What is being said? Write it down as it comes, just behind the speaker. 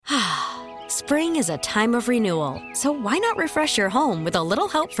Spring is a time of renewal, so why not refresh your home with a little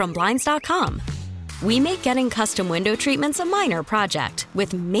help from Blinds.com? We make getting custom window treatments a minor project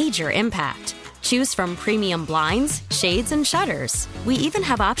with major impact. Choose from premium blinds, shades, and shutters. We even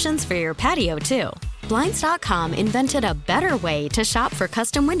have options for your patio, too. Blinds.com invented a better way to shop for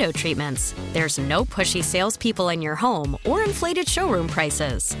custom window treatments. There's no pushy salespeople in your home or inflated showroom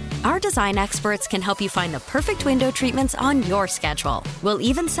prices. Our design experts can help you find the perfect window treatments on your schedule. We'll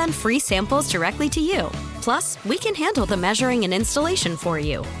even send free samples directly to you. Plus, we can handle the measuring and installation for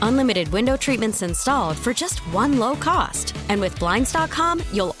you. Unlimited window treatments installed for just one low cost. And with Blinds.com,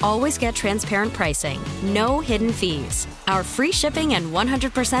 you'll always get transparent pricing. No hidden fees. Our free shipping and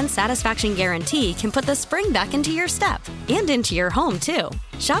 100% satisfaction guarantee can put the spring back into your step and into your home, too.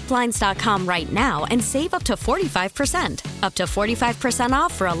 Shop Blinds.com right now and save up to 45%. Up to 45%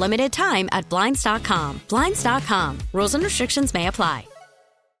 off for a limited time at Blinds.com. Blinds.com. Rules and restrictions may apply.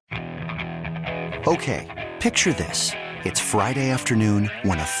 Okay, picture this. It's Friday afternoon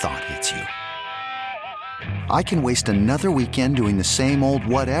when a thought hits you. I can waste another weekend doing the same old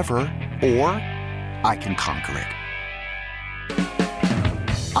whatever, or I can conquer it.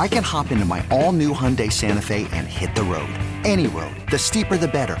 I can hop into my all-new Hyundai Santa Fe and hit the road. Any road. The steeper, the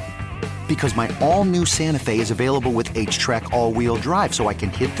better. Because my all-new Santa Fe is available with H-Track all-wheel drive, so I can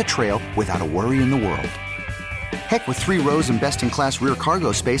hit the trail without a worry in the world. Heck, with 3 rows and best-in-class rear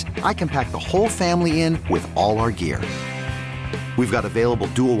cargo space, I can pack the whole family in with all our gear. We've got available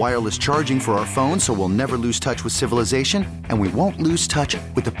dual wireless charging for our phones, so we'll never lose touch with civilization, and we won't lose touch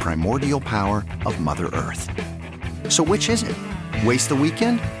with the primordial power of Mother Earth. So which is it? Waste the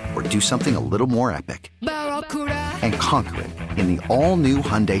weekend or do something a little more epic? And conquer it in the all-new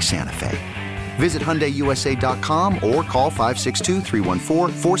Hyundai Santa Fe. Visit HyundaiUSA.com or call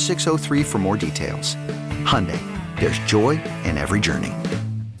 562-314-4603 for more details. Hyundai, there's joy in every journey.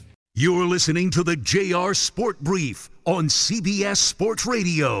 You're listening to the JR Sport Brief on CBS Sports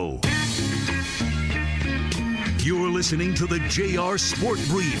Radio. You're listening to the JR Sport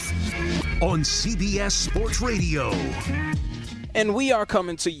Brief on CBS Sports Radio. And we are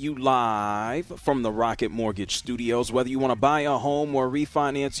coming to you live from the Rocket Mortgage Studios. Whether you want to buy a home or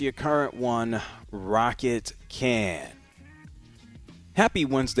refinance your current one, Rocket can. Happy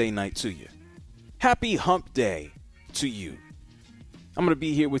Wednesday night to you. Happy Hump Day to you. I'm going to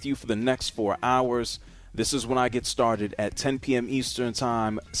be here with you for the next 4 hours. This is when I get started at 10 p.m. Eastern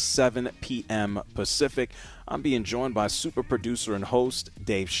Time, 7 p.m. Pacific. I'm being joined by super producer and host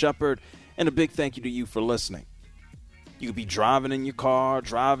Dave Shepard. And a big thank you to you for listening. You could be driving in your car,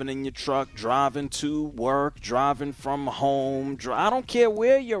 driving in your truck, driving to work, driving from home. I don't care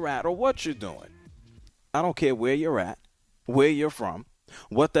where you're at or what you're doing. I don't care where you're at, where you're from,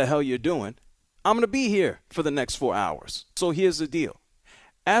 what the hell you're doing. I'm going to be here for the next 4 hours. So here's the deal.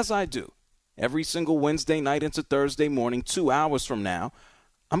 As I do every single Wednesday night into Thursday morning, 2 hours from now,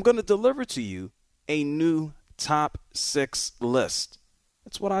 I'm going to deliver to you a new top 6 list.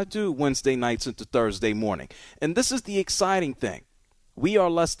 That's what I do Wednesday nights into Thursday morning. And this is the exciting thing. We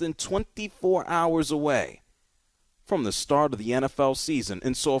are less than 24 hours away from the start of the NFL season.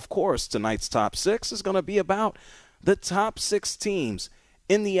 And so, of course, tonight's top 6 is going to be about the top 6 teams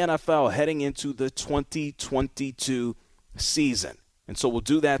in the NFL heading into the 2022 season. And so we'll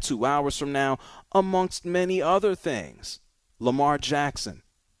do that 2 hours from now, amongst many other things. Lamar Jackson,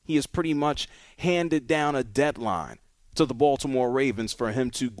 he has pretty much handed down a deadline to the Baltimore Ravens for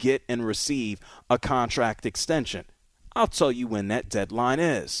him to get and receive a contract extension. I'll tell you when that deadline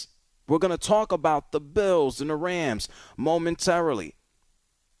is. We're going to talk about the Bills and the Rams momentarily.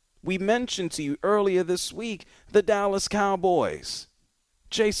 We mentioned to you earlier this week the Dallas Cowboys.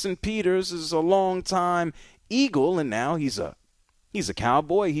 Jason Peters is a longtime Eagle, and now he's a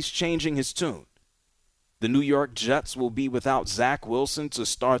Cowboy. He's changing his tune. The New York Jets will be without Zach Wilson to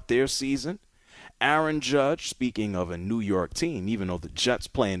start their season. Aaron Judge, speaking of a New York team, even though the Jets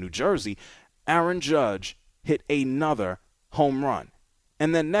play in New Jersey, Aaron Judge hit another home run.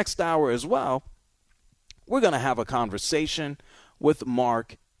 And then next hour as well, we're going to have a conversation with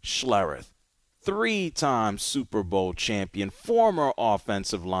Mark Schlereth, 3-time Super Bowl champion, former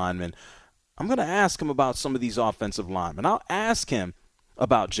offensive lineman. I'm going to ask him about some of these offensive linemen. I'll ask him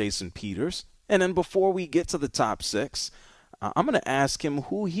about Jason Peters. And then before we get to the top 6, I'm going to ask him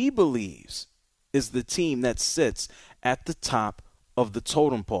who he believes is the team that sits at the top of the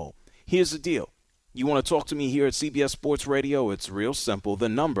totem pole. Here's the deal. You want to talk to me here at CBS Sports Radio? It's real simple. The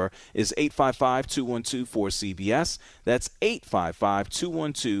number is 855-212-4CBS. That's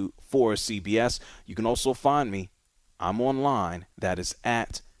 855-212-4CBS. You can also find me. I'm online. That is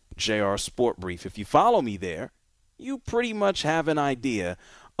at JR Sport Brief. If you follow me there, you pretty much have an idea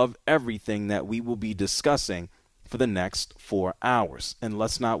of everything that we will be discussing for the next 4 hours. And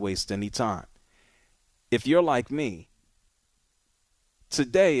let's not waste any time. If you're like me,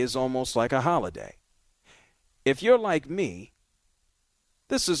 today is almost like a holiday. If you're like me,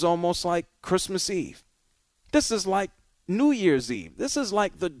 this is almost like Christmas Eve. This is like New Year's Eve. This is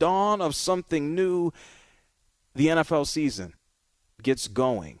like the dawn of something new. The NFL season gets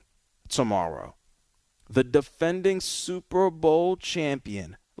going tomorrow. The defending Super Bowl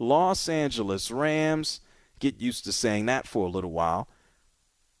champion, Los Angeles Rams, get used to saying that for a little while,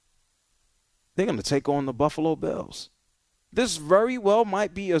 they're going to take on the Buffalo Bills. This very well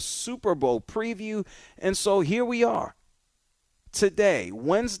might be a Super Bowl preview, and so here we are. Today,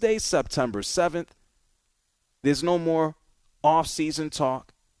 Wednesday, September 7th, there's no more off-season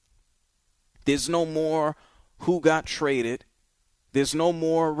talk. There's no more who got traded. There's no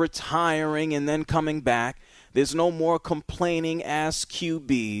more retiring and then coming back. There's no more complaining as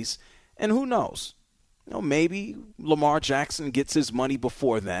QBs. And who knows? Maybe Lamar Jackson gets his money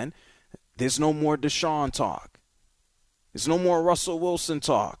before then. There's no more Deshaun talk. There's no more Russell Wilson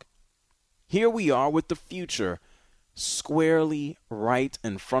talk. Here we are with the future squarely right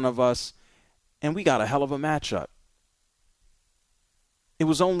in front of us, and we got a hell of a matchup. It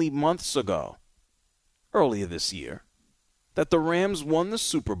was only months ago, earlier this year, that the Rams won the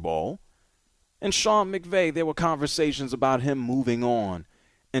Super Bowl, and Sean McVay, there were conversations about him moving on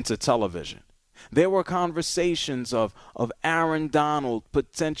into television. There were conversations of Aaron Donald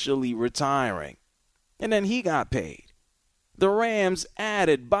potentially retiring, and then he got paid. The Rams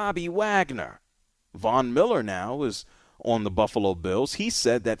added Bobby Wagner. Von Miller now is on the Buffalo Bills. He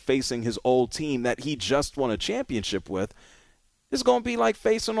said that facing his old team that he just won a championship with is going to be like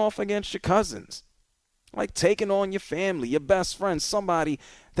facing off against your cousins, like taking on your family, your best friend, somebody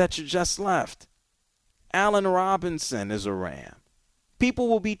that you just left. Allen Robinson is a Ram. People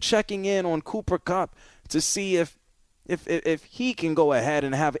will be checking in on Cooper Kupp to see if he can go ahead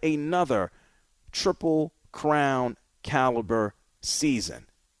and have another Triple Crown caliber season.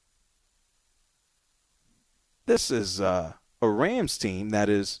 This is a Rams team that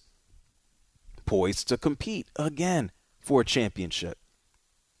is poised to compete again for a championship.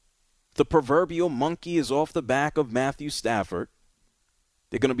 The proverbial monkey is off the back of Matthew Stafford.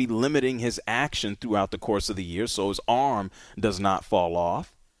 They're going to be limiting his action throughout the course of the year so his arm does not fall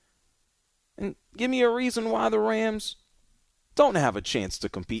off. And give me a reason why the Rams don't have a chance to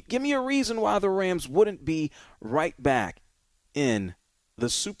compete. Give me a reason why the Rams wouldn't be right back in the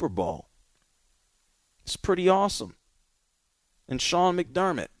Super Bowl. It's pretty awesome. And Sean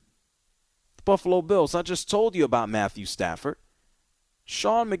McDermott, the Buffalo Bills, I just told you about Matthew Stafford.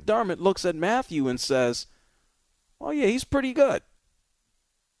 Sean McDermott looks at Matthew and says, oh, yeah, he's pretty good.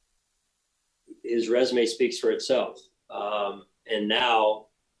 His resume speaks for itself. And now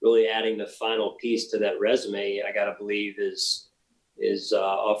really adding the final piece to that resume, I got to believe is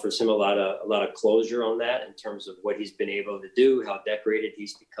offers him a lot of closure on that in terms of what he's been able to do, how decorated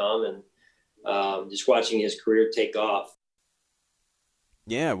he's become, and just watching his career take off.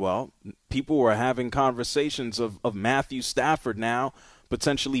 Yeah, well, people were having conversations of Matthew Stafford now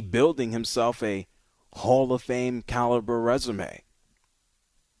potentially building himself a Hall of Fame caliber resume.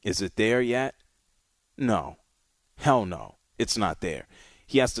 Is it there yet? No. Hell no. It's not there.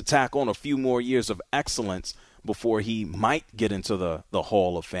 He has to tack on a few more years of excellence before he might get into the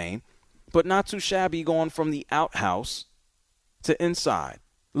Hall of Fame. But not too shabby going from the outhouse to inside,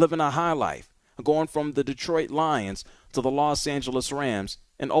 living a high life, going from the Detroit Lions to the Los Angeles Rams,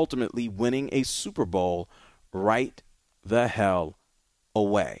 and ultimately winning a Super Bowl right the hell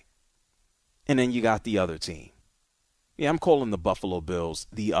away. And then you got the other team. Yeah, I'm calling the Buffalo Bills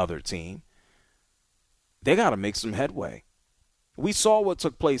the other team. They got to make some headway. We saw what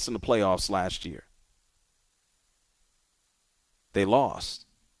took place in the playoffs last year. They lost.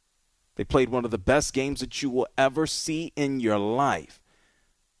 They played one of the best games that you will ever see in your life.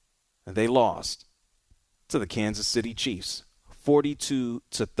 And they lost to the Kansas City Chiefs,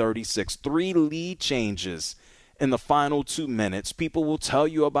 42-36. 3 lead changes in the final 2 minutes. People will tell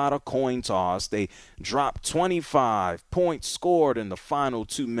you about a coin toss. They dropped 25 points scored in the final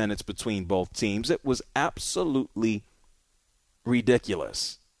 2 minutes between both teams. It was absolutely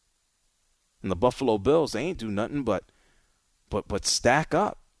ridiculous. And the Buffalo Bills, they ain't do nothing but stack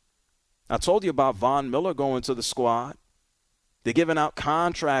up. I told you about Von Miller going to the squad. They're giving out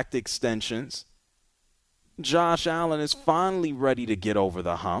contract extensions. Josh Allen is finally ready to get over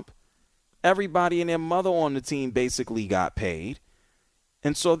the hump. Everybody and their mother on the team basically got paid.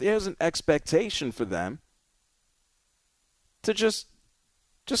 And so there's an expectation for them to just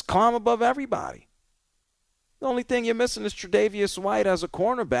climb above everybody. The only thing you're missing is Tre'Davious White as a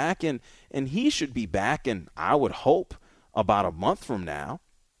cornerback, and he should be back, and I would hope about a month from now.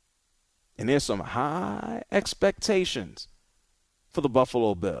 And there's some high expectations for the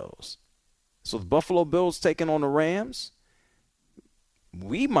Buffalo Bills. So the Buffalo Bills taking on the Rams.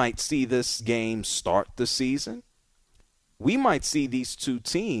 We might see this game start the season. We might see these two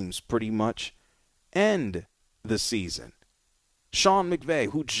teams pretty much end the season. Sean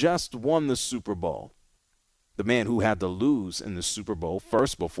McVay, who just won the Super Bowl, the man who had to lose in the Super Bowl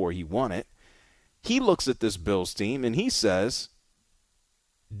first before he won it, he looks at this Bills team and he says,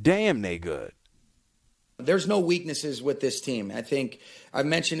 damn, they good. There's no weaknesses with this team. I think I've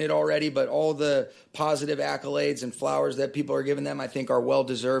mentioned it already, but all the positive accolades and flowers that people are giving them, I think, are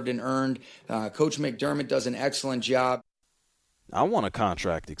well-deserved and earned. Coach McDermott does an excellent job. I want a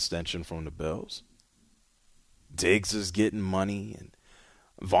contract extension from the Bills. Diggs is getting money, and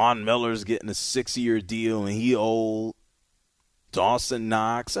Von Miller's getting a 6-year deal, and he old. Dawson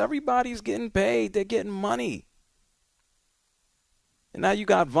Knox, everybody's getting paid. They're getting money. And now you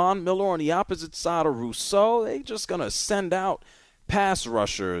got Von Miller on the opposite side of Rousseau. They just going to send out pass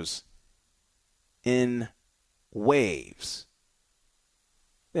rushers in waves.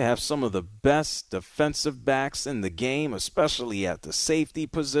 They have some of the best defensive backs in the game, especially at the safety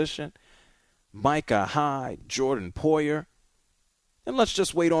position. Micah Hyde, Jordan Poyer. And let's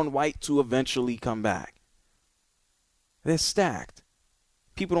just wait on White to eventually come back. They're stacked.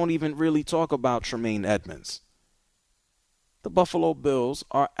 People don't even really talk about Tremaine Edmonds. The Buffalo Bills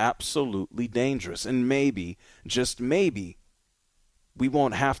are absolutely dangerous. And maybe, just maybe, we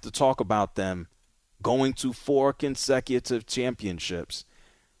won't have to talk about them going to 4 consecutive championships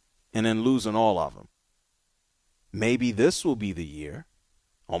and then losing all of them. Maybe this will be the year,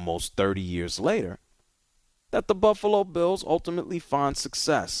 almost 30 years later, that the Buffalo Bills ultimately find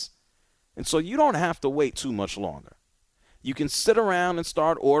success. And so you don't have to wait too much longer. You can sit around and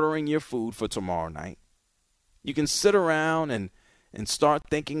start ordering your food for tomorrow night. You can sit around and start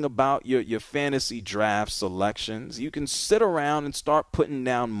thinking about your fantasy draft selections. You can sit around and start putting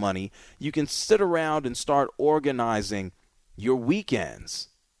down money. You can sit around and start organizing your weekends,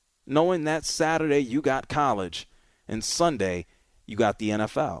 knowing that Saturday you got college and Sunday you got the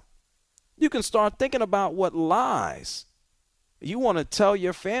NFL. You can start thinking about what lies you want to tell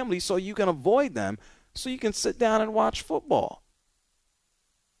your family so you can avoid them, so you can sit down and watch football.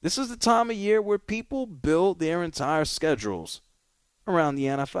 This is the time of year where people build their entire schedules around the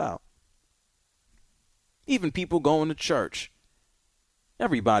NFL. Even people going to church.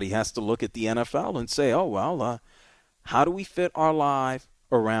 Everybody has to look at the NFL and say, oh, well, how do we fit our life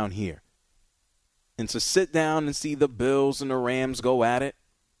around here? And to sit down and see the Bills and the Rams go at it,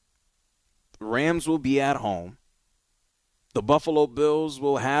 the Rams will be at home. The Buffalo Bills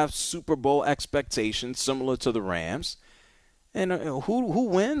will have Super Bowl expectations similar to the Rams. And who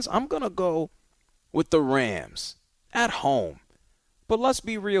wins? I'm going to go with the Rams at home. But let's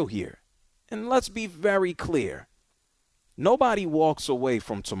be real here. And let's be very clear. Nobody walks away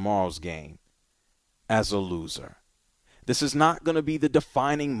from tomorrow's game as a loser. This is not going to be the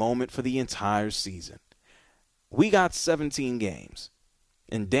defining moment for the entire season. We got 17 games.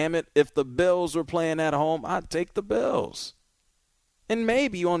 And damn it, if the Bills were playing at home, I'd take the Bills. And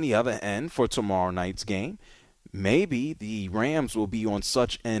maybe on the other end for tomorrow night's game, maybe the Rams will be on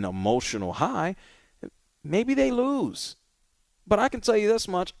such an emotional high, maybe they lose. But I can tell you this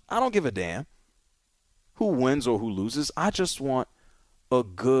much, I don't give a damn who wins or who loses. I just want a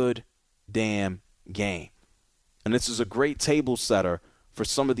good damn game. And this is a great table setter for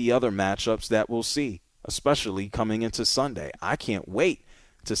some of the other matchups that we'll see, especially coming into Sunday. I can't wait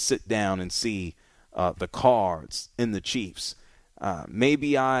to sit down and see the Cards and the Chiefs.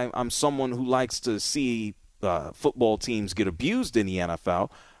 Maybe I'm someone who likes to see football teams get abused in the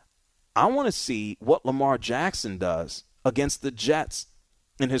NFL. I want to see what Lamar Jackson does against the Jets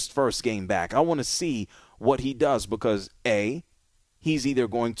in his first game back. I want to see what he does because, A, he's either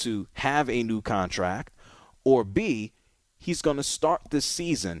going to have a new contract, or B, he's going to start this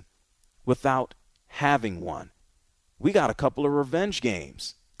season without having one. We got a couple of revenge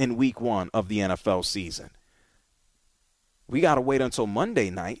games in week 1 of the NFL season. We got to wait until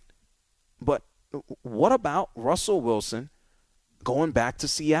Monday night. But what about Russell Wilson going back to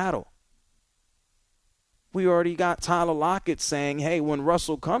Seattle? We already got Tyler Lockett saying, hey, when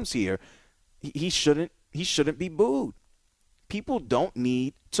Russell comes here, he shouldn't be booed. People don't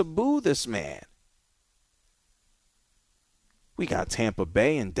need to boo this man. We got Tampa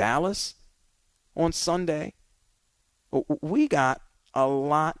Bay and Dallas on Sunday. We got a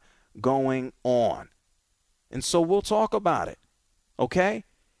lot going on. And so we'll talk about it, okay?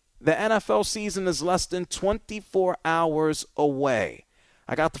 The NFL season is less than 24 hours away.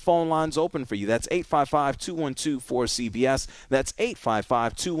 I got the phone lines open for you. That's 855-212-4CBS. That's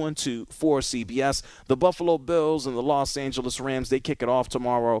 855-212-4CBS. The Buffalo Bills and the Los Angeles Rams, they kick it off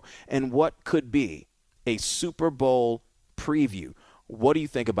tomorrow. And what could be a Super Bowl preview? What do you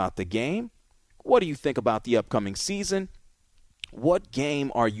think about the game? What do you think about the upcoming season? What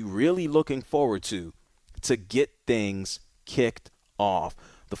game are you really looking forward to get things kicked off?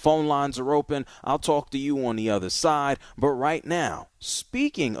 The phone lines are open. I'll talk to you on the other side. But right now,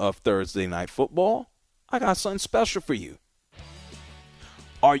 speaking of Thursday Night Football, I got something special for you.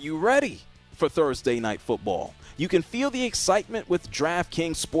 Are you ready for Thursday Night Football? You can feel the excitement with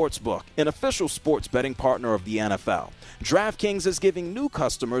DraftKings Sportsbook, an official sports betting partner of the NFL. DraftKings is giving new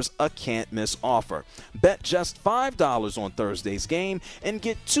customers a can't-miss offer. Bet just $5 on Thursday's game and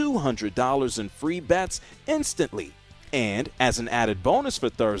get $200 in free bets instantly. And as an added bonus for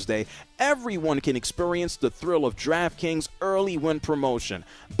Thursday, everyone can experience the thrill of DraftKings early win promotion.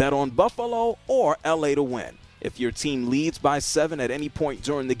 Bet on Buffalo or LA to win. If your team leads by 7 at any point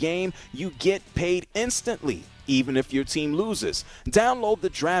during the game, you get paid instantly, even if your team loses. Download the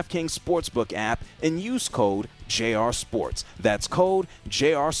DraftKings Sportsbook app and use code JRSports. That's code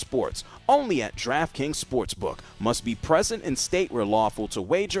JRSports. Only at DraftKings Sportsbook. Must be present in state where lawful to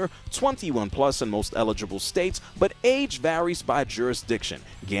wager. 21 plus in most eligible states, but age varies by jurisdiction.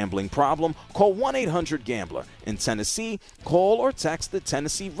 Gambling problem? Call 1-800-GAMBLER. In Tennessee, call or text the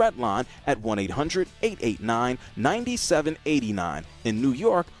Tennessee Red Line at 1-800-889-9789. In New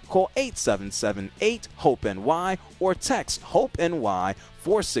York, call 877-8-HOPE-NY or text HOPE-NY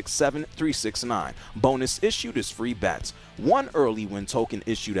 467-369. Bonus issued is free bets. One early win token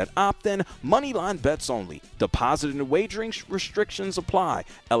issued at opt-in. Moneyline bets only. Deposit and wagering restrictions apply.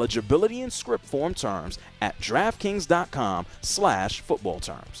 Eligibility and script form terms at DraftKings.com/football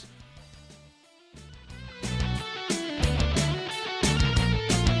terms.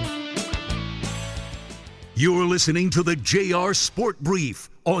 You're listening to the JR Sport Brief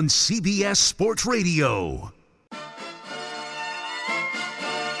on CBS Sports Radio.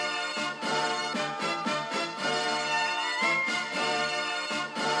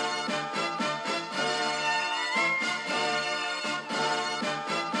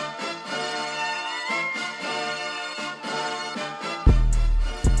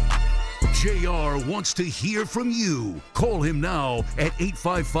 JR wants to hear from you. Call him now at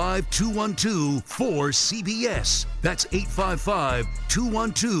 855-212-4CBS. That's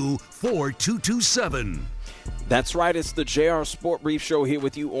 855-212-4227. That's right. It's the JR Sport Brief Show here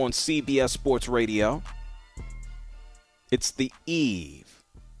with you on CBS Sports Radio. It's the eve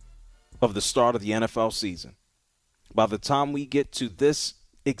of the start of the NFL season. By the time we get to this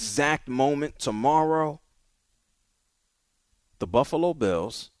exact moment tomorrow, the Buffalo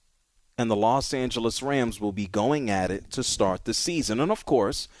Bills and the Los Angeles Rams will be going at it to start the season. And, of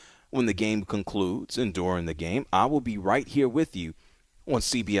course, when the game concludes and during the game, I will be right here with you on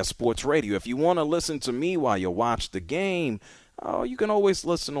CBS Sports Radio. If you want to listen to me while you watch the game, you can always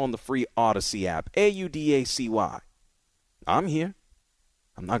listen on the free Odyssey app, AUDACY. I'm here.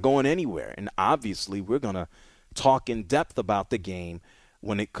 I'm not going anywhere. And, obviously, we're going to talk in depth about the game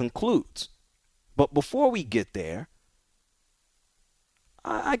when it concludes. But before we get there,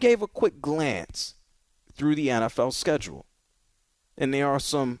 I gave a quick glance through the NFL schedule, and there are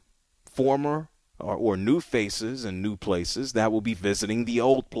some former or new faces and new places that will be visiting the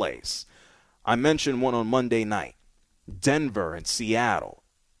old place. I mentioned one on Monday night, Denver and Seattle.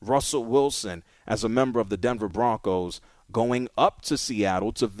 Russell Wilson, as a member of the Denver Broncos, going up to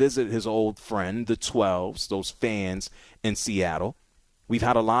Seattle to visit his old friend, the 12s, those fans in Seattle. We've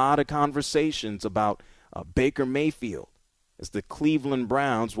had a lot of conversations about Baker Mayfield. As the Cleveland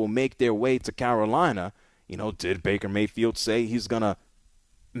Browns will make their way to Carolina, did Baker Mayfield say he's going to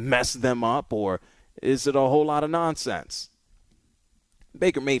mess them up, or is it a whole lot of nonsense?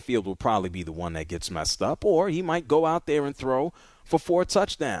 Baker Mayfield will probably be the one that gets messed up, or he might go out there and throw for 4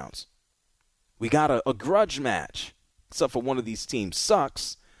 touchdowns. We got a grudge match, except for one of these teams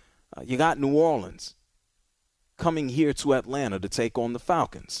sucks. You got New Orleans coming here to Atlanta to take on the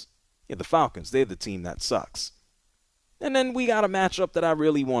Falcons. Yeah, the Falcons, they're the team that sucks. And then we got a matchup that I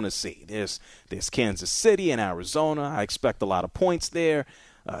really want to see. There's Kansas City and Arizona. I expect a lot of points there.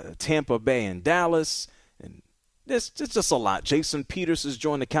 Tampa Bay and Dallas. And there's just a lot. Jason Peters has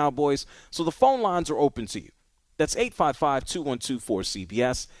joined the Cowboys. So the phone lines are open to you. That's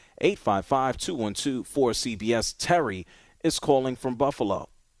 855-212-4CBS. 855-212-4CBS. Terry is calling from Buffalo.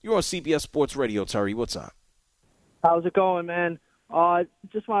 You're on CBS Sports Radio, Terry. What's up? How's it going, man?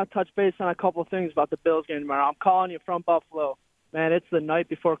 Just want to touch base on a couple of things about the Bills game tomorrow. I'm calling you from Buffalo. Man, it's the night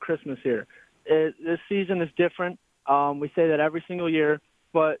before Christmas here. This season is different. We say that every single year,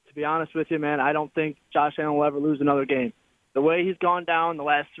 but to be honest with you, man, I don't think Josh Allen will ever lose another game. The way he's gone down the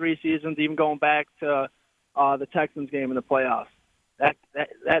last 3 seasons, even going back to the Texans game in the playoffs,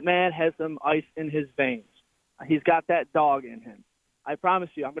 that man has some ice in his veins. He's got that dog in him. I promise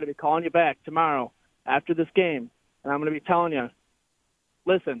you, I'm going to be calling you back tomorrow after this game, and I'm going to be telling you,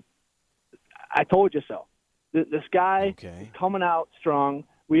 listen, I told you so. This guy is coming out strong.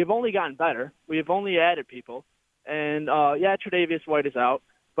 We have only gotten better. We have only added people. And, Tre'Davious White is out,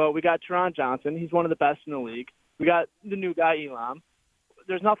 but we got Teron Johnson. He's one of the best in the league. We got the new guy, Elam.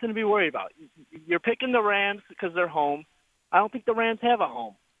 There's nothing to be worried about. You're picking the Rams because they're home. I don't think the Rams have a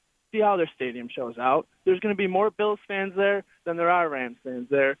home. See how their stadium shows out. There's going to be more Bills fans there than there are Rams fans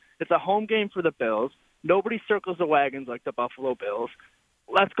there. It's a home game for the Bills. Nobody circles the wagons like the Buffalo Bills.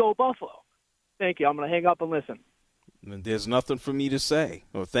 Let's go Buffalo. Thank you. I'm going to hang up and listen. There's nothing for me to say.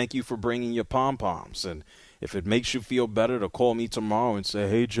 Well, thank you for bringing your pom-poms. And if it makes you feel better to call me tomorrow and say,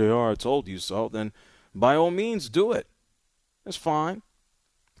 hey, JR, I told you so, then by all means do it. That's fine.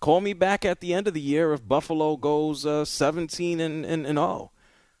 Call me back at the end of the year if Buffalo goes 17-0.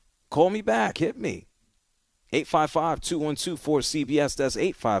 Call me back. Hit me. 855-212-4CBS. That's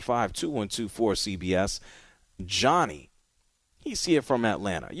 855-212-4CBS. Johnny, he's here from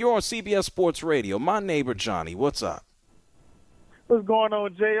Atlanta. You're on CBS Sports Radio. My neighbor, Johnny. What's up? What's going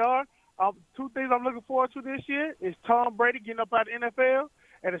on, JR? 2 things I'm looking forward to this year is Tom Brady getting up out of the NFL.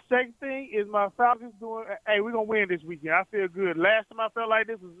 And the second thing is my Falcons doing, hey, we're going to win this weekend. I feel good. Last time I felt like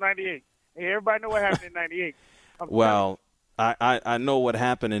this was 98. And everybody know what happened in 98. Well, I know what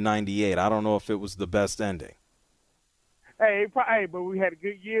happened in 98. I don't know if it was the best ending. Hey, but we had a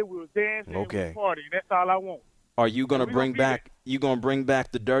good year. We was dancing. Okay. We was partying. That's all I want. Are you going to bring back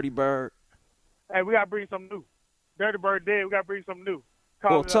the Dirty Bird? Hey, we got to bring something new. Dirty Bird dead. We got to bring something new.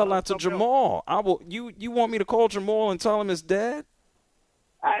 Well, tell that to Jamal. You want me to call Jamal and tell him it's dead?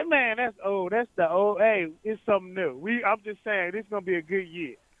 Hey, man, that's old. That's the old. Hey, it's something new. I'm just saying this is gonna be a good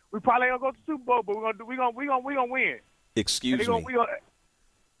year. We probably ain't gonna go to the Super Bowl, but we're gonna win. Excuse me.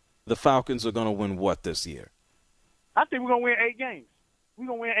 The Falcons are gonna win what this year? I think we're gonna win 8 games. We're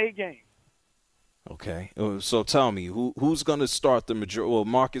gonna win 8 games. Okay. So tell me, who's gonna start the majority? Well,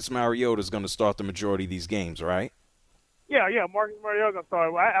 Marcus Mariota is gonna start the majority of these games, right? Yeah. Marcus Mariota gonna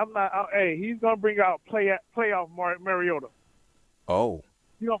start. I'm not. He's gonna bring out playoff Mariota. Oh.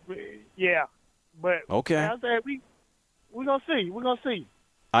 Yeah, but okay. I said we're gonna see. We're gonna see.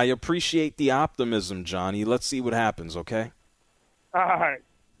 I appreciate the optimism, Johnny. Let's see what happens. Okay. All right.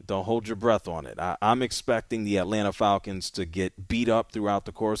 Don't hold your breath on it. I'm expecting the Atlanta Falcons to get beat up throughout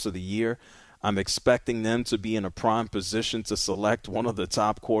the course of the year. I'm expecting them to be in a prime position to select one of the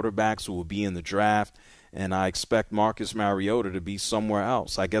top quarterbacks who will be in the draft, and I expect Marcus Mariota to be somewhere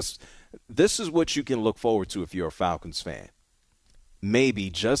else. I guess this is what you can look forward to if you're a Falcons fan. Maybe,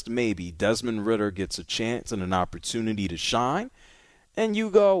 just maybe, Desmond Ridder gets a chance and an opportunity to shine, and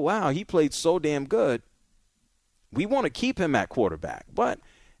you go, wow, he played so damn good. We want to keep him at quarterback. But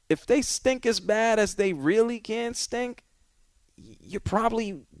if they stink as bad as they really can stink, you're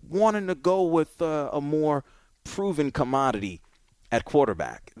probably wanting to go with a more proven commodity at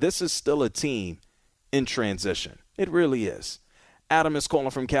quarterback. This is still a team in transition. It really is. Adam is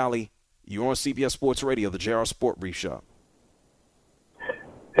calling from Cali. You're on CBS Sports Radio, the JR Sport Brief Show.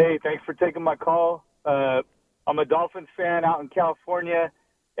 Hey, thanks for taking my call. I'm a Dolphins fan out in California,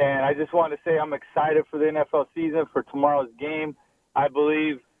 and I just want to say I'm excited for the NFL season, for tomorrow's game. I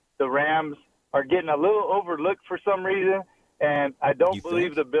believe the Rams are getting a little overlooked for some reason, and I don't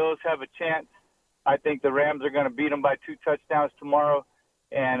believe the Bills have a chance. I think the Rams are going to beat them by 2 touchdowns tomorrow,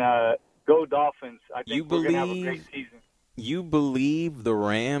 and go Dolphins. I think we're going to have a great season. You believe the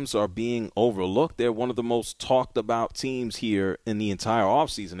Rams are being overlooked? They're one of the most talked about teams here in the entire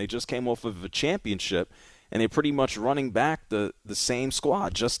offseason. They just came off of a championship, and they're pretty much running back the same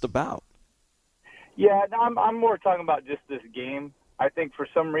squad, just about. Yeah, I'm more talking about just this game. I think for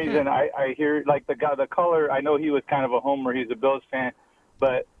some reason I hear, like, the caller, I know he was kind of a homer. He's a Bills fan.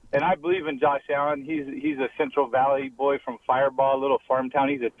 And I believe in Josh Allen. He's a Central Valley boy from Fireball, a little farm town.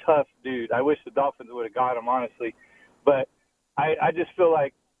 He's a tough dude. I wish the Dolphins would have got him, honestly. But I just feel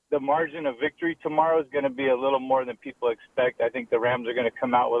like the margin of victory tomorrow is going to be a little more than people expect. I think the Rams are going to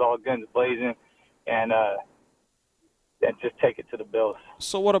come out with all guns blazing and just take it to the Bills.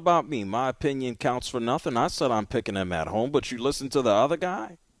 So what about me? My opinion counts for nothing. I said I'm picking them at home, but you listen to the other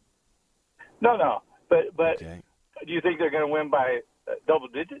guy? No. But okay. Do you think they're going to win by double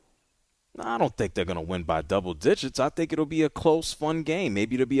digits? No, I don't think they're going to win by double digits. I think it'll be a close, fun game.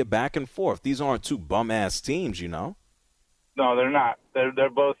 Maybe it'll be a back and forth. These aren't two bum-ass teams, you know. No, they're not. They're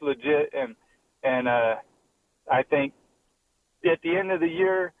both legit, and I think at the end of the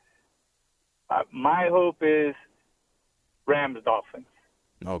year, my hope is Rams-Dolphins.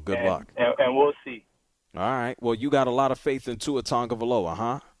 Oh, good luck. And we'll see. All right. Well, you got a lot of faith in Tua Tagovailoa,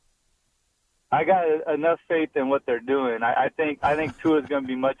 huh? I got enough faith in what they're doing. I think Tua is going to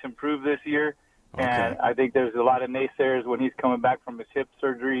be much improved this year, and I think there's a lot of naysayers when he's coming back from his hip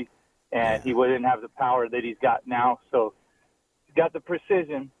surgery, and he wouldn't have the power that he's got now. So he's got the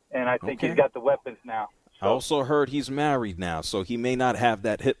precision, and I think he's got the weapons now. So. I also heard he's married now, so he may not have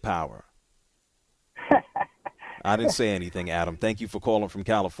that hip power. I didn't say anything, Adam. Thank you for calling from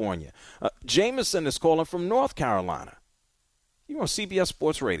California. Jameson is calling from North Carolina. You're on CBS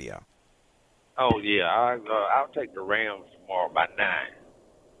Sports Radio. Oh, yeah. I'll take the Rams tomorrow by 9.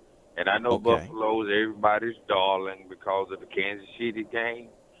 And I know Buffalo's everybody's darling because of the Kansas City game,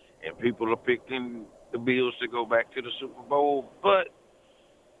 and people are picking the Bills to go back to the Super Bowl. But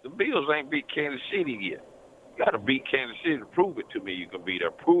the Bills ain't beat Kansas City yet. You got to beat Kansas City to prove it to me you can beat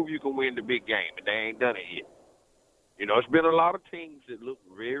her. Prove you can win the big game, and they ain't done it yet. You know, it's been a lot of teams that look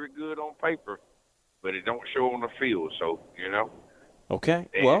very good on paper, but it don't show on the field. So, you know. Okay.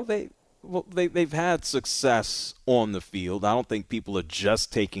 Well, they've had success on the field. I don't think people are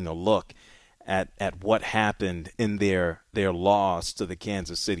just taking a look at what happened in their loss to the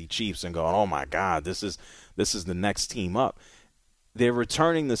Kansas City Chiefs and going, "Oh my God, this is the next team up." They're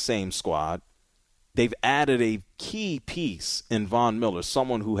returning the same squad. They've added a key piece in Von Miller,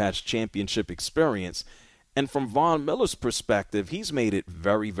 someone who has championship experience. And from Von Miller's perspective, he's made it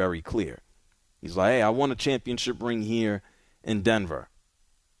very, very clear. He's like, "Hey, I won a championship ring here in Denver.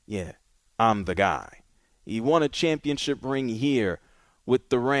 Yeah, I'm the guy." He won a championship ring here with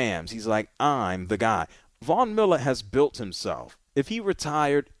the Rams. He's like, "I'm the guy." Von Miller has built himself. If he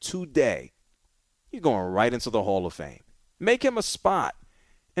retired today, he's going right into the Hall of Fame. Make him a spot.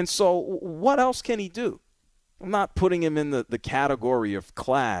 And so what else can he do? I'm not putting him in the category of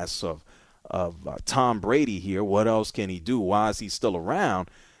class of Tom Brady here. What else can he do? Why is he still around?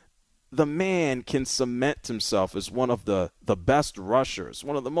 The man can cement himself as one of the best rushers,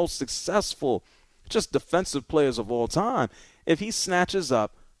 one of the most successful just defensive players of all time, if he snatches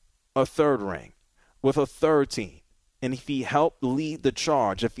up a third ring with a third team, and if he helped lead the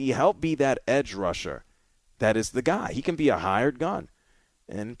charge, if he helped be that edge rusher, that is the guy. He can be a hired gun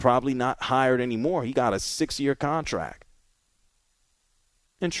and probably not hired anymore. He got a 6-year contract.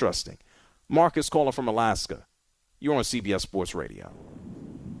 Interesting. Marcus calling from Alaska. You're on CBS Sports Radio.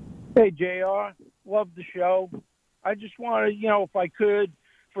 Hey, JR. Love the show. I just want to, if I could,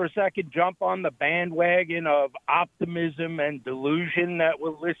 for a second, jump on the bandwagon of optimism and delusion that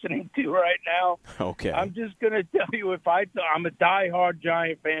we're listening to right now. Okay. I'm just going to tell you, I'm a diehard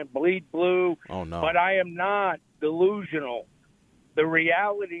Giant fan, bleed blue. Oh, no. But I am not delusional. The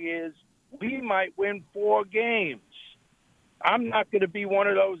reality is we might win 4 games. I'm not going to be one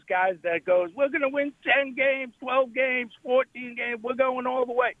of those guys that goes, we're going to win 10 games, 12 games, 14 games. We're going all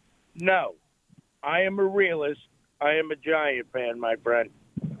the way. No, I am a realist. I am a Giant fan, my friend.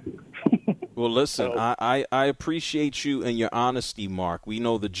 Well, listen, I appreciate you and your honesty, Mark. We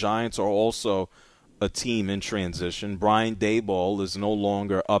know the Giants are also a team in transition. Brian Daboll is no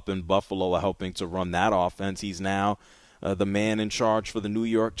longer up in Buffalo helping to run that offense. He's now the man in charge for the New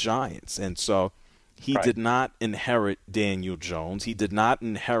York Giants. And so he did not inherit Daniel Jones. He did not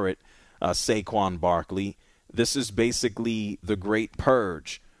inherit Saquon Barkley. This is basically the great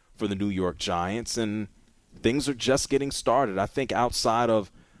purge for the New York Giants, and things are just getting started. I think outside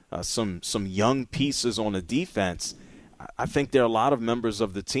of some young pieces on the defense, I think there are a lot of members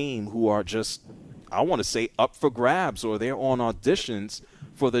of the team who are just, I want to say, up for grabs, or they're on auditions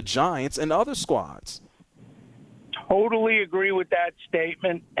for the Giants and other squads. Totally agree with that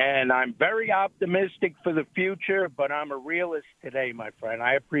statement, and I'm very optimistic for the future, but I'm a realist today, my friend.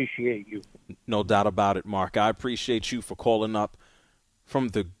 I appreciate you. No doubt about it, Mark. I appreciate you for calling up from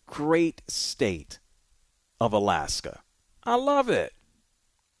the great state of Alaska. I love it.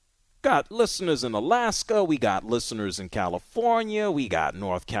 Got listeners in Alaska. We got listeners in California. We got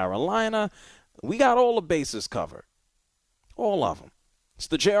North Carolina. We got all the bases covered. All of them. It's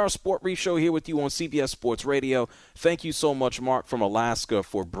the JR Sport Brief Show here with you on CBS Sports Radio. Thank you so much, Mark, from Alaska,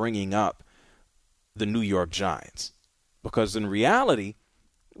 for bringing up the New York Giants. Because in reality,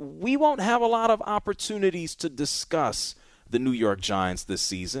 we won't have a lot of opportunities to discuss the New York Giants this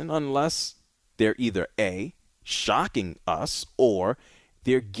season unless they're either A, shocking us, or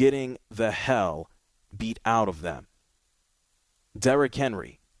they're getting the hell beat out of them. Derrick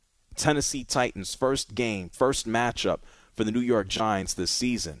Henry, Tennessee Titans, first game, first matchup for the New York Giants this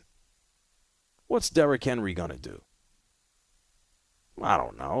season. What's Derrick Henry going to do? I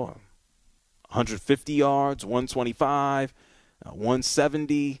don't know, 150 yards, 125,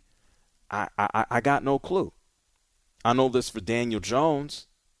 170. I got no clue. I know this for Daniel Jones.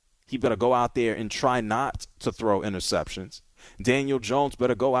 He better go out there and try not to throw interceptions. Daniel Jones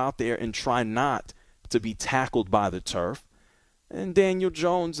better go out there and try not to be tackled by the turf. And Daniel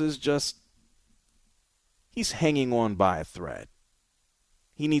Jones is just, he's hanging on by a thread.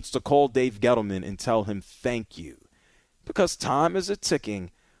 He needs to call Dave Gettleman and tell him thank you, because time is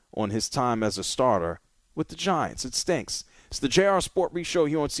a-ticking on his time as a starter with the Giants. It stinks. It's the JR Sport Brief Show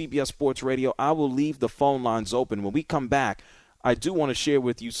here on CBS Sports Radio. I will leave the phone lines open. When we come back, I do want to share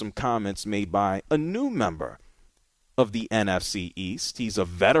with you some comments made by a new member of the NFC East. He's a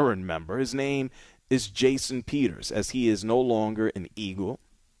veteran member. His name is Jason Peters, as he is no longer an Eagle.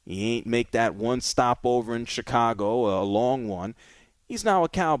 He ain't make that one stopover in Chicago, a long one. He's now a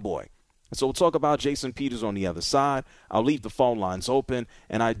Cowboy. And so we'll talk about Jason Peters on the other side. I'll leave the phone lines open,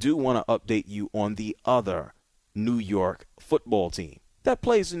 and I do want to update you on the other New York football team that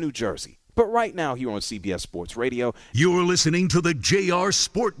plays in New Jersey. But right now here on CBS Sports Radio, you're listening to the JR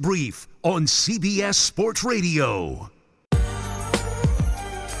Sport Brief on CBS Sports Radio.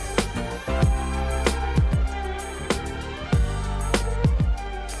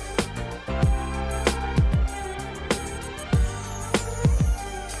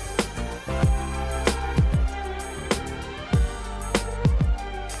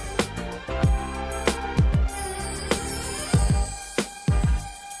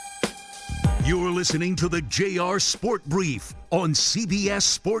 You're listening to the JR Sport Brief on CBS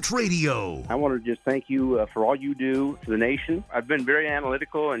Sports Radio. I want to just thank you for all you do for the nation. I've been very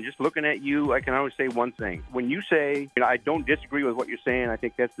analytical, and just looking at you, I can always say one thing. When you say, I don't disagree with what you're saying, I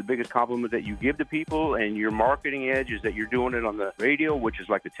think that's the biggest compliment that you give to people, and your marketing edge is that you're doing it on the radio, which is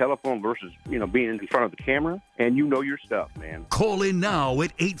like the telephone versus, being in front of the camera, and you know your stuff, man. Call in now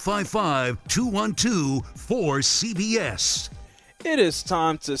at 855-212-4CBS. It is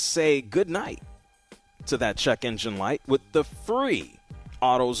time to say goodnight to that check engine light with the free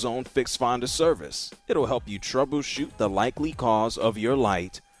AutoZone Fix Finder service. It'll help you troubleshoot the likely cause of your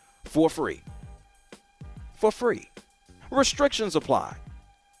light for free. For free. Restrictions apply.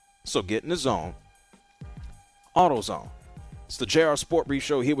 So get in the zone. AutoZone. It's the JR Sport Brief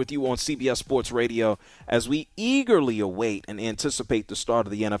Show here with you on CBS Sports Radio as we eagerly await and anticipate the start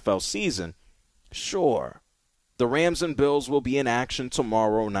of the NFL season. Sure, the Rams and Bills will be in action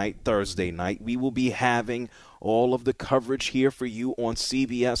tomorrow night, Thursday night. We will be having all of the coverage here for you on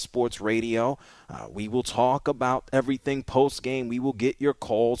CBS Sports Radio. We will talk about everything post-game. We will get your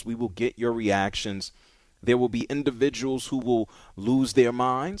calls. We will get your reactions. There will be individuals who will lose their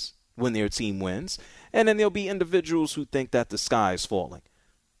minds when their team wins, and then there'll be individuals who think that the sky is falling.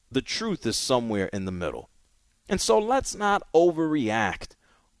 The truth is somewhere in the middle. And so let's not overreact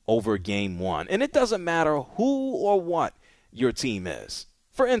over game one. And it doesn't matter who or what your team is.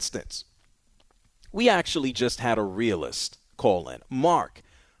 For instance, we actually just had a realist call in. Mark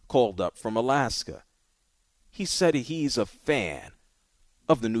called up from Alaska. He said he's a fan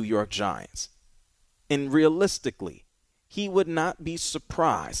of the New York Giants. And realistically, he would not be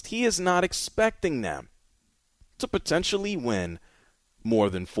surprised. He is not expecting them to potentially win more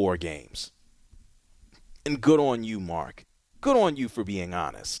than 4 games. And good on you, Mark. Good on you for being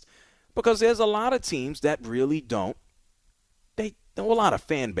honest, because there's a lot of teams that really don't. They know a lot of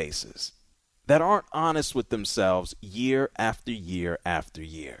fan bases that aren't honest with themselves year after year after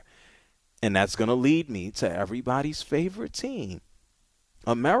year. And that's going to lead me to everybody's favorite team,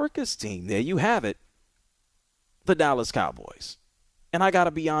 America's team. There you have it, the Dallas Cowboys. And I got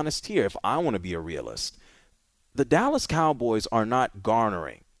to be honest here, if I want to be a realist, the Dallas Cowboys are not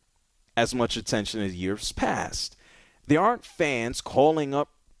garnering as much attention as years past. There aren't fans calling up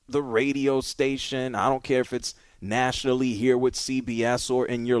the radio station. I don't care if it's nationally here with CBS or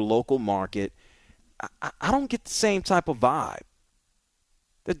in your local market. I don't get the same type of vibe.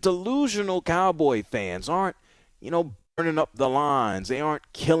 The delusional Cowboy fans aren't, burning up the lines. They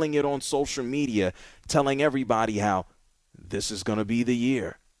aren't killing it on social media, telling everybody how this is going to be the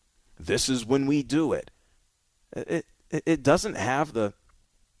year. This is when we do it. It doesn't have the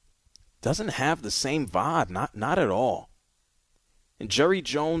same vibe, not at all. And Jerry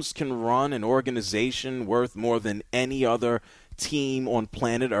Jones can run an organization worth more than any other team on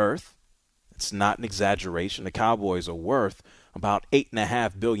planet Earth. It's not an exaggeration. The Cowboys are worth about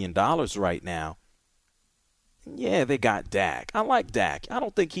 $8.5 billion right now. Yeah, they got Dak. I like Dak. I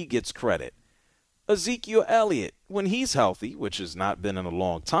don't think he gets credit. Ezekiel Elliott, when he's healthy, which has not been in a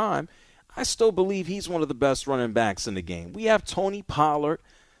long time, I still believe he's one of the best running backs in the game. We have Tony Pollard.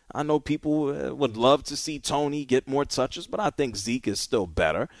 I know people would love to see Tony get more touches, but I think Zeke is still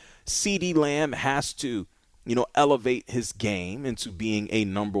better. CeeDee Lamb has to, elevate his game into being a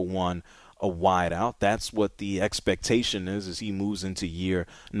number one, a wideout. That's what the expectation is as he moves into year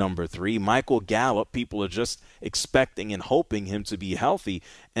number 3. Michael Gallup, people are just expecting and hoping him to be healthy.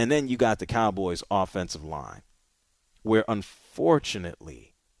 And then you got the Cowboys' offensive line, where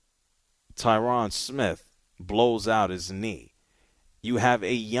unfortunately Tyron Smith blows out his knee. You have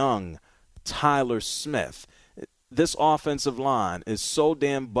a young Tyler Smith. This offensive line is so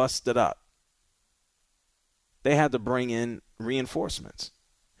damn busted up. They had to bring in reinforcements.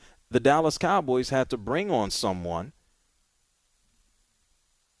 The Dallas Cowboys had to bring on someone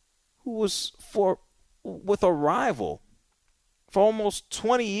who was with a rival for almost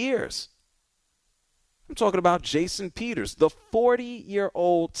 20 years. I'm talking about Jason Peters, the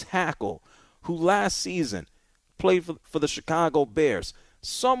 40-year-old tackle who last season played for the Chicago Bears,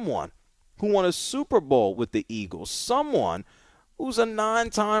 someone who won a Super Bowl with the Eagles, someone who's a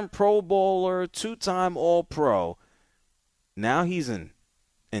 9-time Pro Bowler, 2-time All-Pro. Now he's in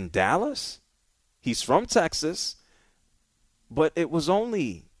Dallas. He's from Texas, but it was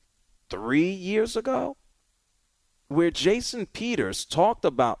only 3 years ago where Jason Peters talked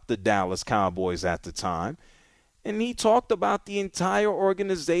about the Dallas Cowboys at the time, and he talked about the entire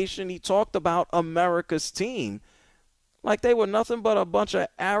organization. He talked about America's team like they were nothing but a bunch of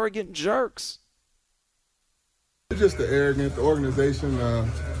arrogant jerks. It's just the arrogance, the organization,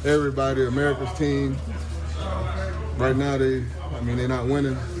 everybody, America's team. Right now, they're not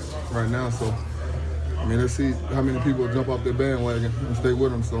winning right now. So, let's see how many people jump off their bandwagon and stay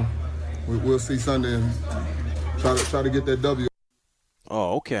with them. So, we'll see Sunday and try to get that W.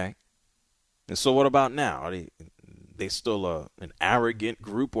 Oh, okay. And so what about now? Are they still an arrogant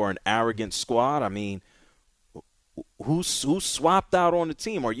group or an arrogant squad? I mean, who's swapped out on the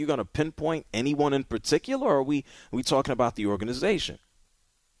team? Are you going to pinpoint anyone in particular, or are we talking about the organization?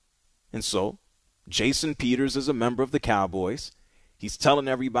 And so Jason Peters is a member of the Cowboys. He's telling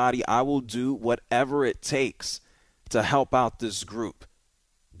everybody, I will do whatever it takes to help out this group.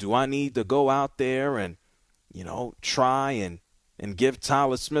 Do I need to go out there and, try and give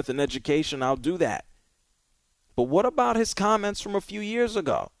Tyler Smith an education? I'll do that. But what about his comments from a few years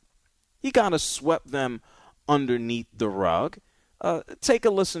ago? He kind of swept them underneath the rug. Take a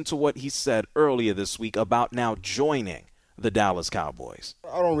listen to what he said earlier this week about now joining the Dallas Cowboys.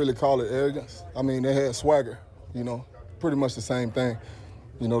 I don't really call it arrogance. They had swagger, pretty much the same thing.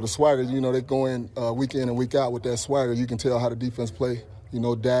 The swagger, they go in week in and week out with that swagger. You can tell how the defense play.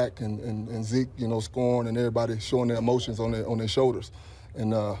 Dak and Zeke, scoring and everybody showing their emotions on their shoulders.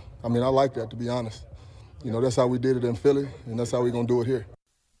 And, I like that, to be honest. That's how we did it in Philly, and that's how we're going to do it here.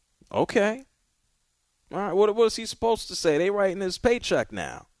 Okay. All right, what is he supposed to say? They writing his paycheck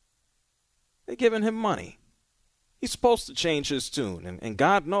now. They're giving him money. He's supposed to change his tune, and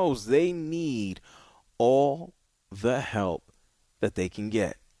God knows they need all the help that they can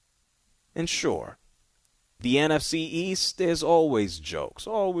get. And sure, the NFC East, there's always jokes.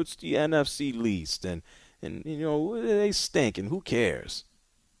 Oh, it's the NFC least, and they stink, and who cares?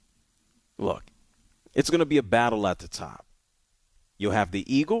 Look, it's going to be a battle at the top. You'll have the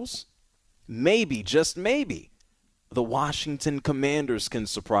Eagles. Maybe, just maybe, the Washington Commanders can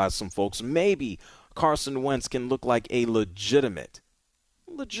surprise some folks. Maybe Carson Wentz can look like a legitimate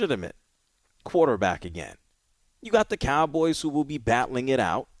quarterback again. You got the Cowboys, who will be battling it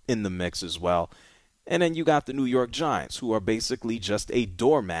out in the mix as well. And then you got the New York Giants, who are basically just a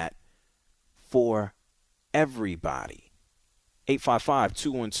doormat for everybody.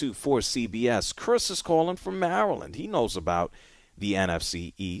 855-212-4CBS. Chris is calling from Maryland. He knows about the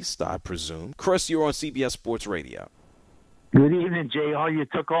NFC East, I presume. Chris, you're on CBS Sports Radio. Good evening, JR. You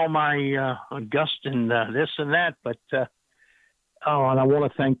took all my gust and this and that, but and I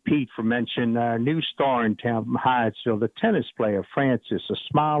want to thank Pete for mentioning our new star in town from Hyattsville, the tennis player, Francis, a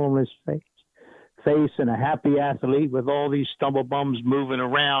smile on his face and a happy athlete with all these stumble bums moving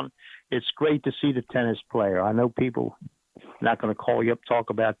around. It's great to see the tennis player. I know people not going to call you up talk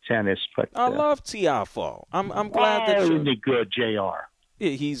about tennis, but I love Tiafoe. I'm glad that you're really good, JR.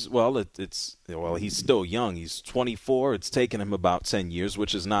 He's he's still young. He's 24. It's taken him about 10 years,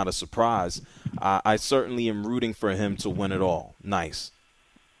 which is not a surprise. I certainly am rooting for him to win it all. Nice.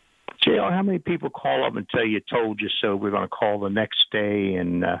 JR, how many people call up and tell you told you so? We're going to call the next day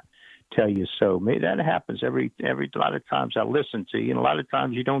and tell you so. Maybe that happens every lot of times I listen to you, and a lot of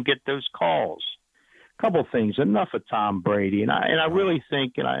times you don't get those calls. Couple things. Enough of Tom Brady, and I really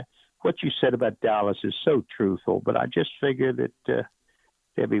think what you said about Dallas is so truthful. But I just figure that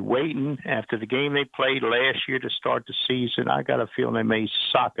they'll be waiting after the game they played last year to start the season. I got a feeling they may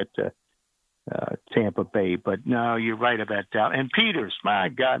sock it to Tampa Bay. But no, you're right about that. And Peters, my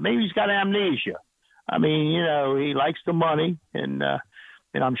God, maybe he's got amnesia. I mean, he likes the money, and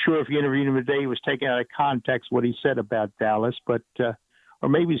I'm sure if you interviewed him today, he was taken out of context what he said about Dallas, but or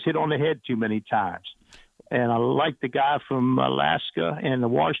maybe he's hit on the head too many times. And I like the guy from Alaska and the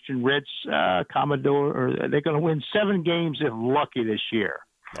Washington Reds, Commodore. They're going to win 7 games if lucky this year.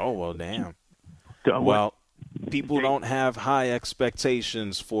 Oh, well, damn. Well, people don't have high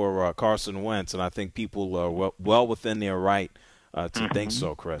expectations for Carson Wentz, and I think people are well within their right to think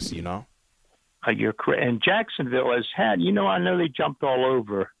so, Chris, You're correct. And Jacksonville has had, I know they jumped all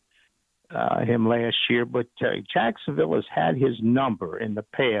over him last year, but Jacksonville has had his number in the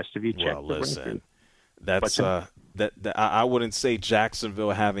past. If you check the record. That's I wouldn't say Jacksonville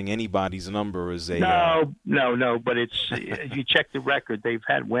having anybody's number is a no. But it's if you check the record, they've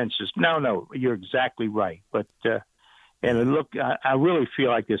had Wentz's. No, you're exactly right. But and look, I really feel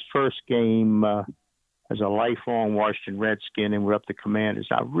like this first game as a lifelong Washington Redskin, and we're up to Commanders.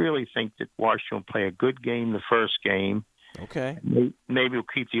 I really think that Washington will play a good game the first game. Okay. Maybe we'll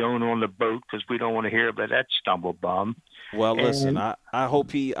keep the owner on the boat because we don't want to hear about that stumble bum. Well, listen, I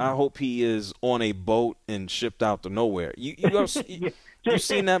hope he is on a boat and shipped out to nowhere. You've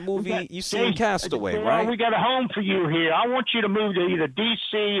seen that movie? You've seen Castaway, right? We got a home for you here. I want you to move to either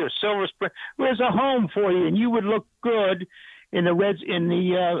D.C. or Silver Spring. There's a home for you, and you would look good in the Reds, in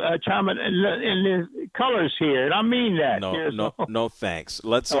the colors here, and I mean that. No, thanks.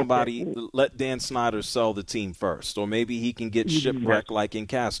 Let Dan Snyder sell the team first, or maybe he can get shipwrecked like in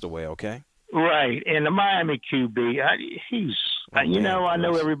Castaway. Okay. Right, and the Miami QB, I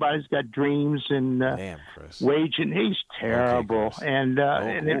know everybody's got dreams and wage, and he's terrible.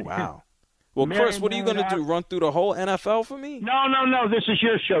 Okay, wow. Well, Chris, what are you going to do? Run through the whole NFL for me? No. This is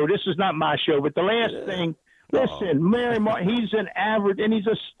your show. This is not my show. But the last thing. Listen, Mary Martin, he's an average, and he's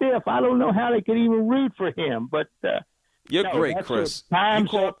a stiff. I don't know how they could even root for him. But you're great, Chris.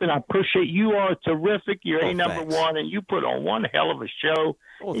 Time's up, and I appreciate you. Are terrific. You're number one, and you put on one hell of a show.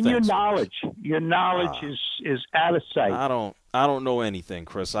 And your knowledge is out of sight. I don't know anything,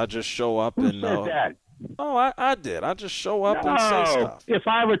 Chris. I just show up Who and. Said that? Oh, I did. I just show up and say stuff. If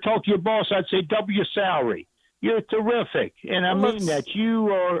I ever talked to your boss, I'd say double your salary. You're terrific, and I mean that.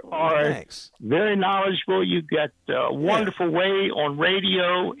 You are very knowledgeable. You got a wonderful way on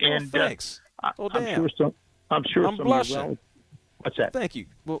radio, and thanks. I'm sure. I'm blushing. What's that? Thank you.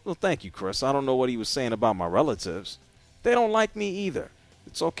 Well, thank you, Chris. I don't know what he was saying about my relatives. They don't like me either.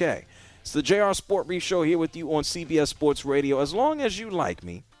 It's okay. It's the JR Sport Brief Show here with you on CBS Sports Radio. As long as you like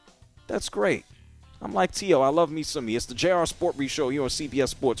me, that's great. I'm like T.O. I love me some me. It's the JR Sport Brief Show here on CBS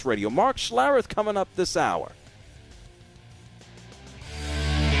Sports Radio. Mark Schlareth coming up this hour.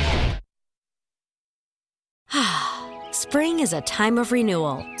 Spring is a time of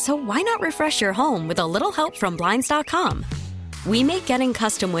renewal, so why not refresh your home with a little help from Blinds.com? We make getting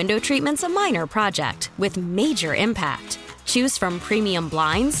custom window treatments a minor project with major impact. Choose from premium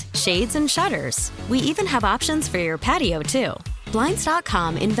blinds, shades, and shutters. We even have options for your patio, too.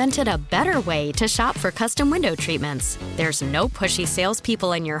 Blinds.com invented a better way to shop for custom window treatments. There's no pushy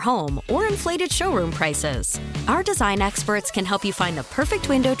salespeople in your home or inflated showroom prices. Our design experts can help you find the perfect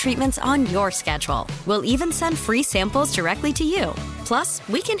window treatments on your schedule. We'll even send free samples directly to you. Plus,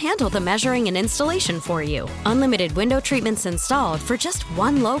 we can handle the measuring and installation for you. Unlimited window treatments installed for just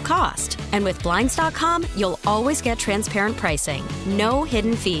one low cost. And with Blinds.com, you'll always get transparent pricing. No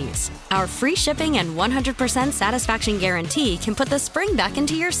hidden fees. Our free shipping and 100% satisfaction guarantee can put the spring back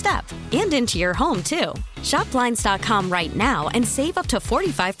into your step and into your home, too. Shop Blinds.com right now and save up to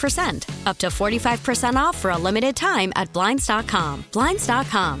 45%. Up to 45% off for a limited time at Blinds.com.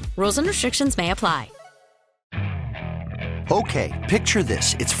 Blinds.com. Rules and restrictions may apply. Okay, picture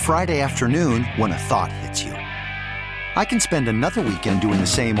this. It's Friday afternoon when a thought hits you. I can spend another weekend doing the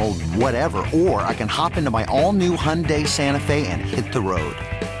same old whatever, or I can hop into my all-new Hyundai Santa Fe and hit the road.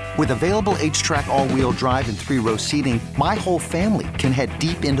 With available H-Track all-wheel drive and 3-row seating, my whole family can head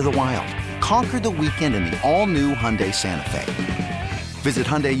deep into the wild. Conquer the weekend in the all-new Hyundai Santa Fe. Visit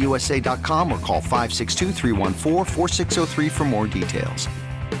HyundaiUSA.com or call 562-314-4603 for more details.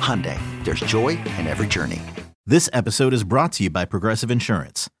 Hyundai, there's joy in every journey. This episode is brought to you by Progressive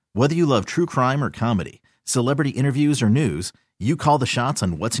Insurance. Whether you love true crime or comedy, celebrity interviews or news, you call the shots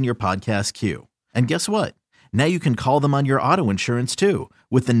on what's in your podcast queue. And guess what? Now you can call them on your auto insurance too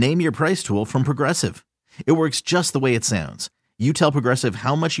with the Name Your Price tool from Progressive. It works just the way it sounds. You tell Progressive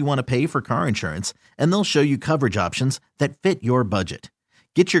how much you want to pay for car insurance, and they'll show you coverage options that fit your budget.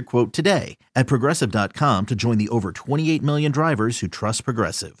 Get your quote today at Progressive.com to join the over 28 million drivers who trust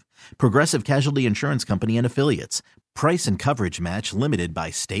Progressive. Progressive Casualty Insurance Company and Affiliates. Price and coverage match limited by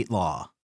state law.